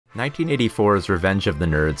1984's Revenge of the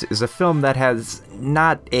Nerds is a film that has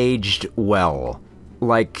not aged well.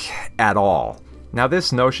 Like, at all. Now,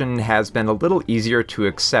 this notion has been a little easier to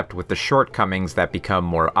accept with the shortcomings that become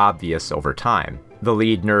more obvious over time. The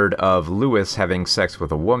lead nerd of Lewis having sex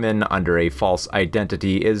with a woman under a false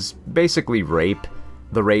identity is basically rape.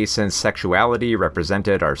 The race and sexuality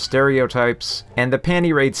represented are stereotypes, and the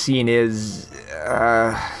panty raid scene is,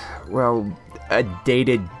 well, a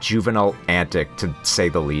dated juvenile antic, to say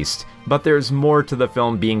the least. But there's more to the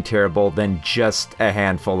film being terrible than just a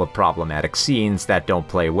handful of problematic scenes that don't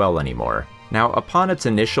play well anymore. Now, upon its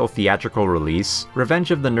initial theatrical release,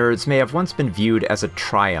 Revenge of the Nerds may have once been viewed as a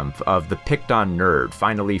triumph of the picked-on nerd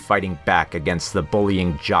finally fighting back against the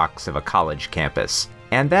bullying jocks of a college campus.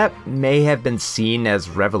 And that may have been seen as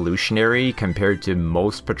revolutionary compared to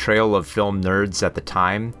most portrayal of film nerds at the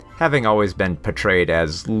time, having always been portrayed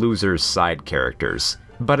as losers' side characters.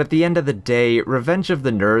 But at the end of the day, Revenge of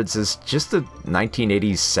the Nerds is just a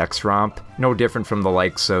 1980s sex romp, no different from the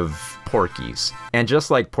likes of Porky's. And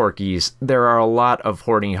just like Porky's, there are a lot of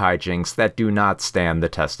horny hijinks that do not stand the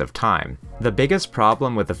test of time. The biggest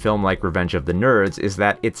problem with a film like Revenge of the Nerds is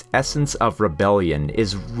that its essence of rebellion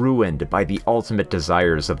is ruined by the ultimate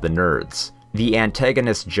desires of the nerds. The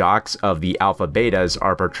antagonist jocks of the Alpha Betas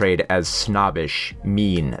are portrayed as snobbish,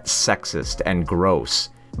 mean, sexist, and gross.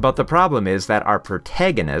 But the problem is that our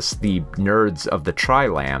protagonists, the nerds of the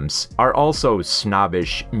Tri-Lambs, are also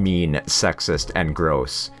snobbish, mean, sexist, and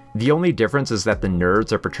gross. The only difference is that the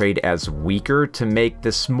nerds are portrayed as weaker to make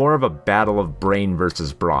this more of a battle of brain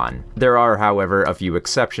versus brawn. There are, however, a few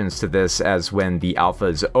exceptions to this, as when the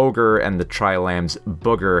Alpha's Ogre and the Tri-Lamb's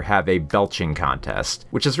Booger have a belching contest,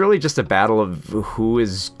 which is really just a battle of who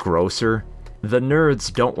is grosser. The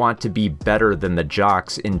nerds don't want to be better than the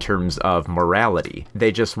jocks in terms of morality.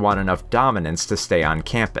 They just want enough dominance to stay on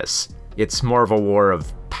campus. It's more of a war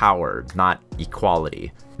of power, not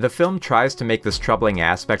equality. The film tries to make this troubling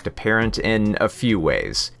aspect apparent in a few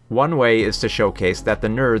ways. One way is to showcase that the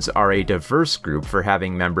nerds are a diverse group for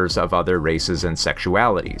having members of other races and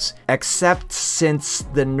sexualities. Except since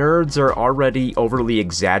the nerds are already overly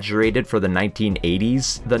exaggerated for the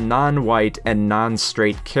 1980s, the non-white and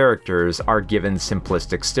non-straight characters are given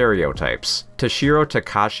simplistic stereotypes. Toshiro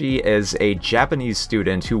Takashi is a Japanese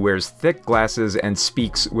student who wears thick glasses and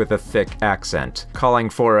speaks with a thick accent, calling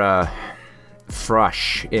for a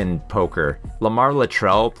frush in poker. Lamar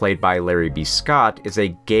Luttrell, played by Larry B. Scott, is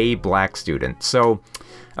a gay black student, so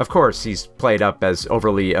of course he's played up as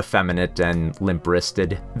overly effeminate and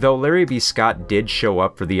limp-wristed. Though Larry B. Scott did show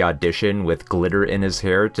up for the audition with glitter in his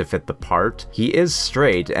hair to fit the part, he is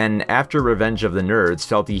straight, and after Revenge of the Nerds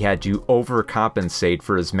felt he had to overcompensate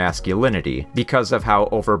for his masculinity because of how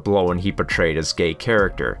overblown he portrayed his gay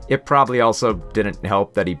character. It probably also didn't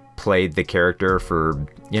help that he played the character for,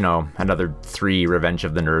 another 3 Revenge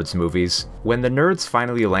of the Nerds movies. When the nerds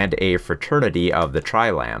finally land a fraternity of the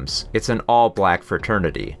Tri-Lambs, it's an all-black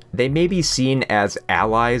fraternity. They may be seen as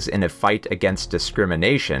allies in a fight against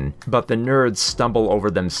discrimination, but the nerds stumble over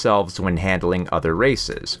themselves when handling other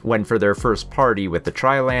races, when for their first party with the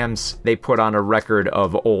Tri-Lambs, they put on a record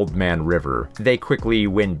of Old Man River. They quickly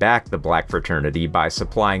win back the black fraternity by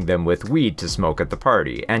supplying them with weed to smoke at the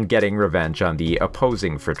party, and getting revenge on the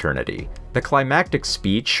opposing fraternity. The climactic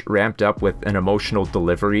speech, ramped up with an emotional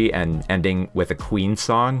delivery and ending with a Queen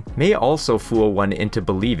song, may also fool one into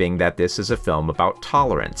believing that this is a film about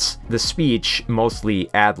tolerance. The speech, mostly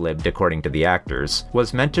ad-libbed according to the actors,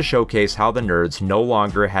 was meant to showcase how the nerds no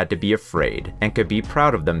longer had to be afraid and could be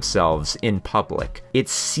proud of themselves in public. It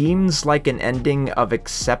seems like an ending of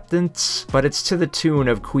acceptance, but it's to the tune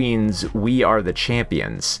of Queen's "We Are the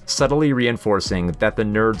Champions," subtly reinforcing that the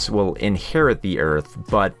nerds will inherit the Earth,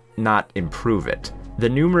 but not improve it. The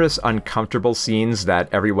numerous uncomfortable scenes that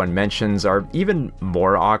everyone mentions are even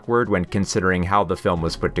more awkward when considering how the film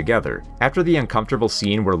was put together. After the uncomfortable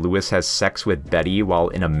scene where Lewis has sex with Betty while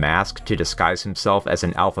in a mask to disguise himself as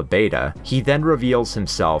an Alpha Beta, he then reveals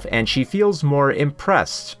himself and she feels more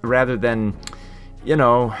impressed rather than,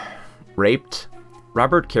 raped.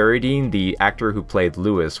 Robert Carradine, the actor who played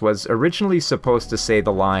Lewis, was originally supposed to say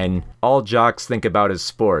the line, "All jocks think about is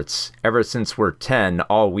sports. Ever since we're 10,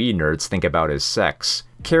 all we nerds think about is sex."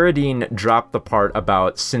 Carradine dropped the part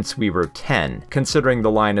about "since we were 10, considering the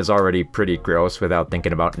line is already pretty gross without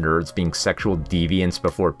thinking about nerds being sexual deviants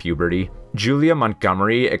before puberty. Julia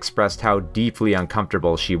Montgomery expressed how deeply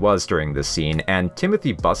uncomfortable she was during the scene, and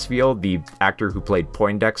Timothy Busfield, the actor who played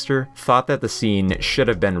Poindexter, thought that the scene should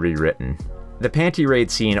have been rewritten. The panty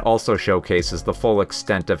raid scene also showcases the full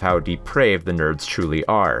extent of how depraved the nerds truly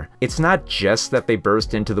are. It's not just that they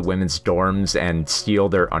burst into the women's dorms and steal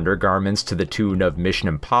their undergarments to the tune of Mission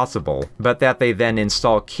Impossible, but that they then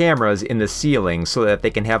install cameras in the ceiling so that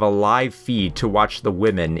they can have a live feed to watch the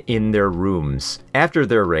women in their rooms. After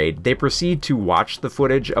their raid, they proceed to watch the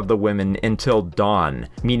footage of the women until dawn,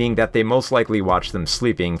 meaning that they most likely watch them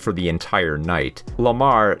sleeping for the entire night.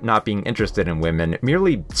 Lamar, not being interested in women,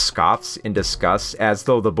 merely scoffs in disgust as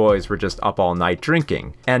though the boys were just up all night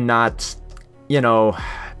drinking, and not, you know,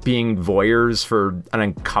 being voyeurs for an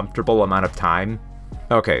uncomfortable amount of time.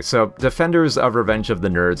 Okay, so defenders of Revenge of the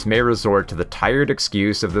Nerds may resort to the tired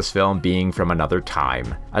excuse of this film being from another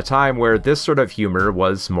time, a time where this sort of humor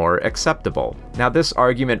was more acceptable. Now, this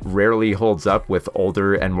argument rarely holds up with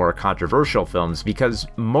older and more controversial films because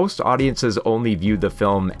most audiences only view the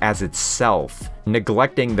film as itself,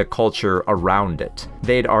 neglecting the culture around it.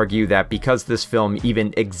 They'd argue that because this film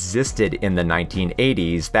even existed in the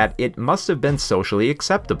 1980s, that it must have been socially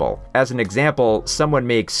acceptable. As an example, someone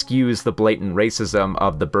may excuse the blatant racism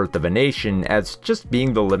of The Birth of a Nation as just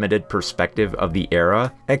being the limited perspective of the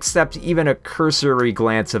era, except even a cursory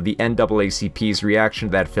glance of the NAACP's reaction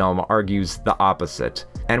to that film argues the opposite.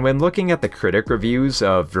 And when looking at the critic reviews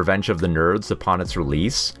of Revenge of the Nerds upon its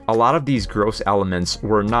release, a lot of these gross elements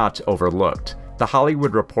were not overlooked. The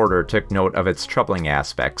Hollywood Reporter took note of its troubling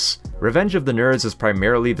aspects. Revenge of the Nerds is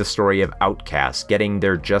primarily the story of outcasts getting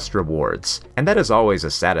their just rewards, and that is always a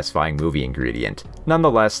satisfying movie ingredient.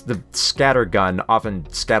 Nonetheless, the scattergun, often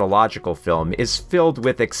scatological film is filled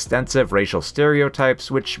with extensive racial stereotypes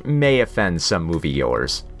which may offend some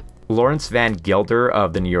moviegoers. Lawrence Van Gilder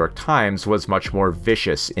of the New York Times was much more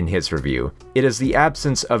vicious in his review. It is the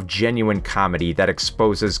absence of genuine comedy that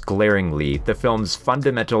exposes glaringly the film's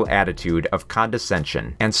fundamental attitude of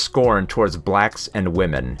condescension and scorn towards blacks and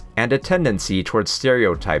women, and a tendency towards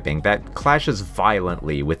stereotyping that clashes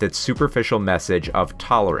violently with its superficial message of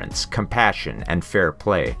tolerance, compassion, and fair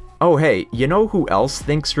play. Oh hey, you know who else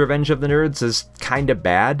thinks Revenge of the Nerds is kinda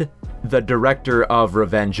bad? The director of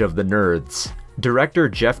Revenge of the Nerds. Director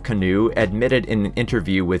Jeff Canoe admitted in an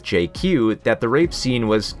interview with JQ that the rape scene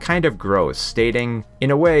was kind of gross, stating, "In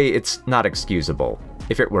a way, it's not excusable.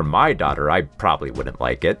 If it were my daughter, I probably wouldn't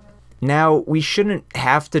like it." Now, we shouldn't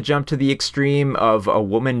have to jump to the extreme of a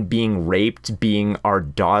woman being raped being our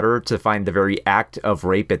daughter to find the very act of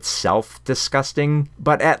rape itself disgusting,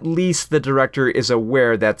 but at least the director is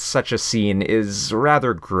aware that such a scene is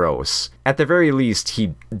rather gross. At the very least,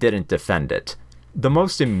 he didn't defend it. The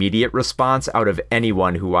most immediate response out of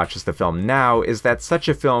anyone who watches the film now is that such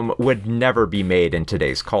a film would never be made in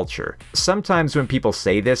today's culture. Sometimes when people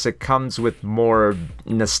say this, it comes with more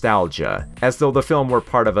nostalgia, as though the film were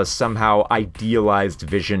part of a somehow idealized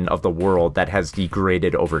vision of the world that has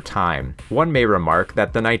degraded over time. One may remark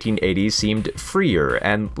that the 1980s seemed freer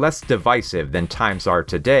and less divisive than times are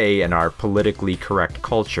today in our politically correct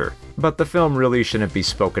culture. But the film really shouldn't be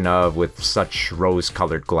spoken of with such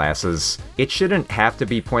rose-colored glasses. It shouldn't have to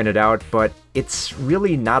be pointed out, but it's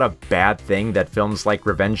really not a bad thing that films like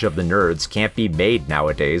Revenge of the Nerds can't be made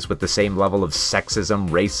nowadays with the same level of sexism,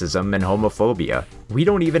 racism, and homophobia. We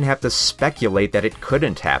don't even have to speculate that it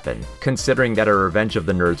couldn't happen, considering that a Revenge of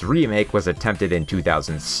the Nerds remake was attempted in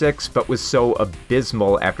 2006, but was so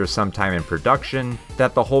abysmal after some time in production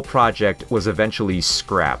that the whole project was eventually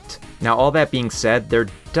scrapped. Now, all that being said, there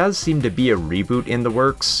does seem to be a reboot in the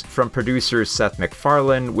works from producer Seth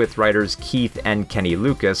MacFarlane with writers Keith and Kenny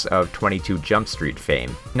Lucas of 22 Jump Street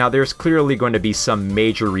fame. Now, there's clearly going to be some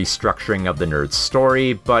major restructuring of the Nerds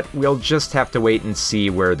story, but we'll just have to wait and see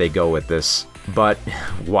where they go with this. But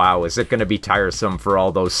wow, is it going to be tiresome for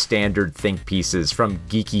all those standard think pieces from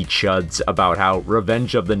geeky chuds about how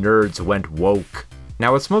Revenge of the Nerds went woke.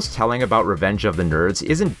 Now, what's most telling about Revenge of the Nerds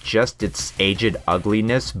isn't just its aged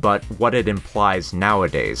ugliness, but what it implies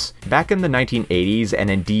nowadays. Back in the 1980s, and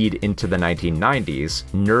indeed into the 1990s,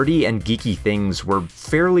 nerdy and geeky things were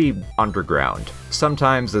fairly underground.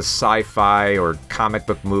 Sometimes a sci-fi or comic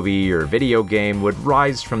book movie or video game would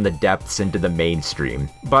rise from the depths into the mainstream,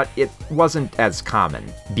 but it wasn't as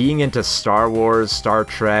common. Being into Star Wars, Star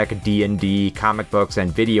Trek, D&D, comic books,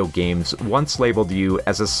 and video games once labeled you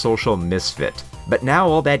as a social misfit. But now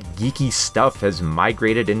all that geeky stuff has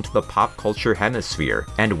migrated into the pop culture hemisphere,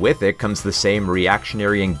 and with it comes the same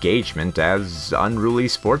reactionary engagement as unruly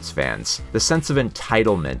sports fans. The sense of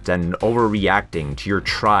entitlement and overreacting to your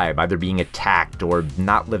tribe either being attacked or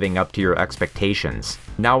not living up to your expectations.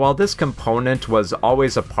 Now, while this component was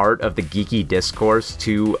always a part of the geeky discourse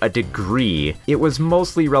to a degree, it was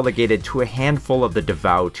mostly relegated to a handful of the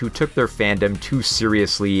devout who took their fandom too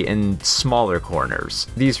seriously in smaller corners.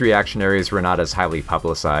 These reactionaries were not as highly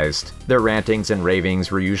publicized. Their rantings and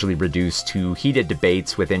ravings were usually reduced to heated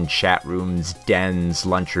debates within chat rooms, dens,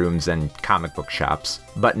 lunchrooms, and comic book shops.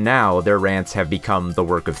 But now, their rants have become the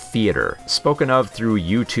work of theater, spoken of through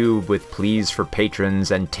YouTube with pleas for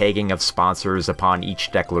patrons and tagging of sponsors upon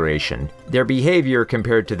each declaration. Their behavior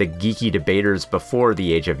compared to the geeky debaters before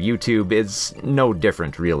the age of YouTube is no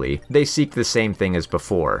different really. They seek the same thing as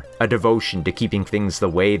before, a devotion to keeping things the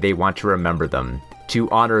way they want to remember them, to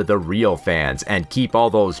honor the real fans and keep all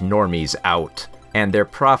those normies out. And they're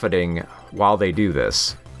profiting while they do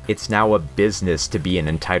this. It's now a business to be an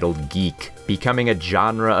entitled geek, becoming a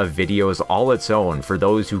genre of videos all its own for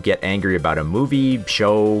those who get angry about a movie,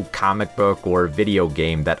 show, comic book, or video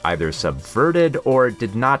game that either subverted or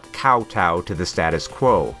did not kowtow to the status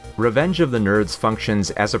quo. Revenge of the Nerds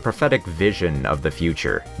functions as a prophetic vision of the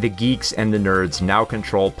future. The geeks and the nerds now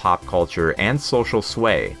control pop culture and social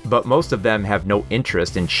sway, but most of them have no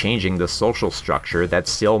interest in changing the social structure that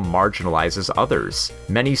still marginalizes others.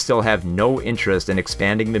 Many still have no interest in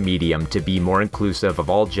expanding the medium to be more inclusive of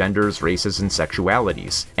all genders, races, and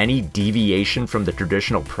sexualities. Any deviation from the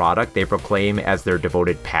traditional product they proclaim as their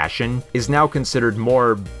devoted passion is now considered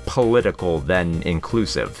more political than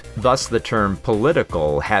inclusive. Thus, the term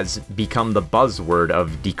political has become the buzzword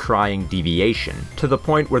of decrying deviation, to the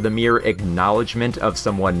point where the mere acknowledgement of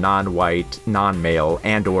someone non-white, non-male,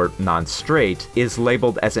 and/or non-straight is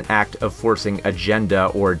labeled as an act of forcing agenda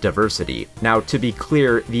or diversity. Now, to be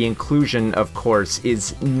clear, the inclusion, of course,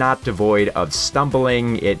 is not devoid of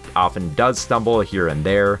stumbling. It often does stumble here and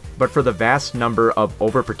there, but for the vast number of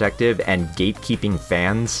overprotective and gatekeeping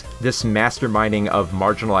fans, this masterminding of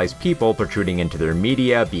marginalized people protruding into their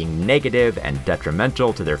media, being negative and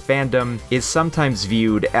detrimental to their fandom, is sometimes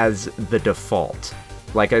viewed as the default.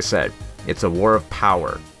 Like I said, it's a war of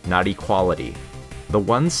power, not equality. The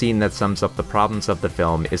one scene that sums up the problems of the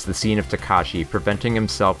film is the scene of Takashi preventing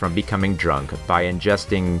himself from becoming drunk by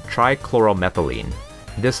ingesting trichloromethylene.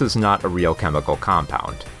 This is not a real chemical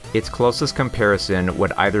compound. Its closest comparison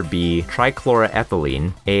would either be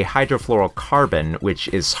trichloroethylene, a hydrofluorocarbon which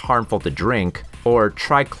is harmful to drink, or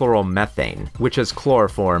trichloromethane, which is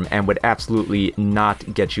chloroform and would absolutely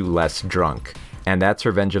not get you less drunk. And that's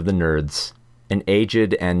Revenge of the Nerds. An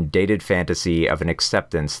aged and dated fantasy of an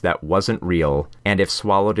acceptance that wasn't real, and if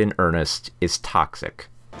swallowed in earnest, is toxic.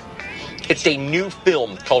 It's a new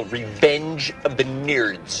film called Revenge of the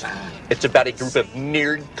Nerds. It's about a group of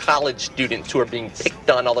nerd college students who are being picked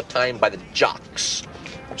on all the time by the jocks.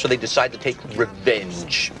 So they decide to take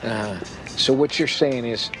revenge. So what you're saying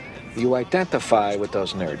is you identify with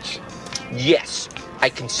those nerds? Yes, I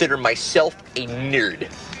consider myself a nerd,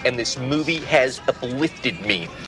 and this movie has uplifted me.